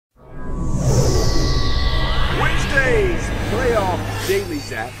Daily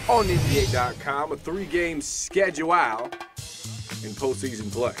Zap on NBA.com, a 3-game schedule in postseason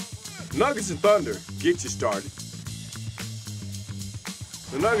play. Nuggets and Thunder get you started.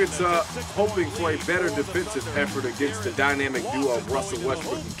 The Nuggets hoping for a better defensive effort against the dynamic duo of Russell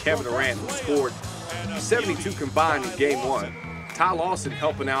Westbrook and Kevin Durant, who scored 72 combined in Game 1. Ty Lawson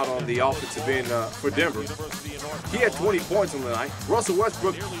helping out on the offensive end for Denver. He had 20 points on the night. Russell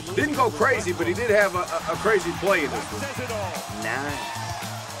Westbrook didn't go crazy, but he did have a crazy play in this one.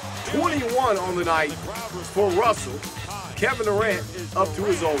 Nice. 21 on the night for Russell. Kevin Durant up to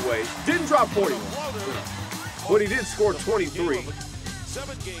his own ways. Didn't drop 41, but he did score 23.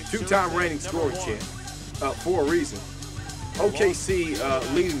 Two-time reigning scoring champ for a reason. OKC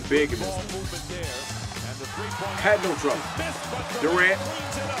leading big in this one. Had no trouble. Durant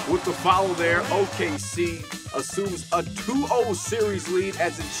with the follow there. OKC assumes a 2-0 series lead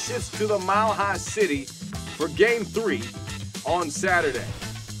as it shifts to the Mile High City for Game 3 on Saturday.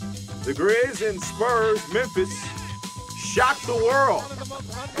 The Grizz and Spurs, Memphis, shocked the world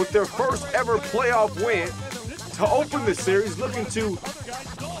with their first ever playoff win to open the series, looking to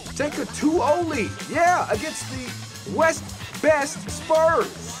take a 2-0 lead. Yeah, against the West Best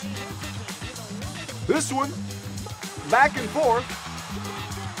Spurs. This one, back and forth.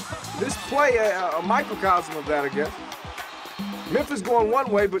 This play, a microcosm of that, I guess. Memphis going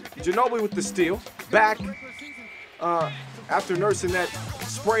one way, but Ginobili with the steal. Back after nursing that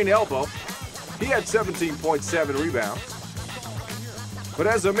sprained elbow. He had 17.7 rebounds. But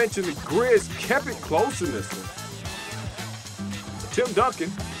as I mentioned, the Grizz kept it close in this one. Tim Duncan,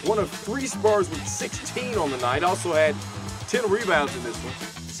 one of 3 Spurs with 16 on the night, also had 10 rebounds in this one.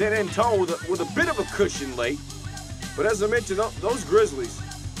 San Antonio with a bit of a cushion late. But as I mentioned, those Grizzlies,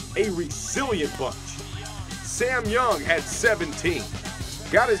 a resilient bunch. Sam Young had 17.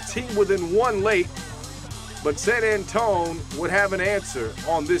 Got his team within 1 late, but San Antonio would have an answer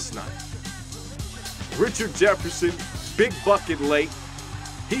on this night. Richard Jefferson, big bucket late.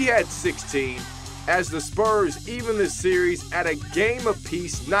 He had 16 as the Spurs even the series at a game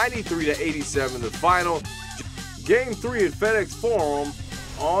apiece, 93-87, the final. Game 3 at FedEx Forum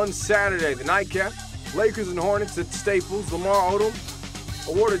on Saturday. The nightcap, Lakers and Hornets at Staples. Lamar Odom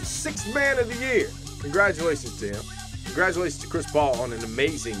awarded 6th Man of the Year. Congratulations to him. Congratulations to Chris Paul on an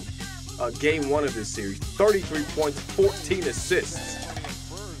amazing Game 1 of this series. 33 points, 14 assists.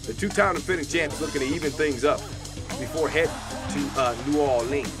 The two-time defending champs looking to even things up before heading to New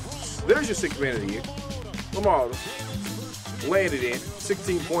Orleans. There's your 6th Man of the Year. Lamar Odom landed in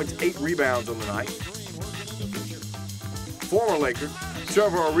 16 points, 8 rebounds on the night. Former Laker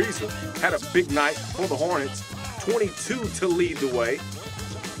Trevor Ariza had a big night for the Hornets, 22 to lead the way.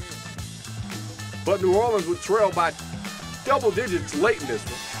 But New Orleans would trail by double digits late in this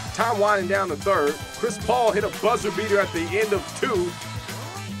one. Time winding down the third. Chris Paul hit a buzzer beater at the end of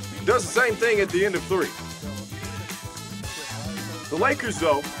 2. Does the same thing at the end of 3. The Lakers,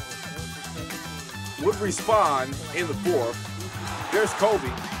 though, would respond in the 4th. There's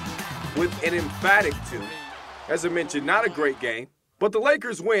Kobe with an emphatic 2. As I mentioned, not a great game. But the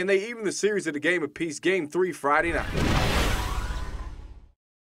Lakers win. They even the series at a game apiece. Game 3 Friday night.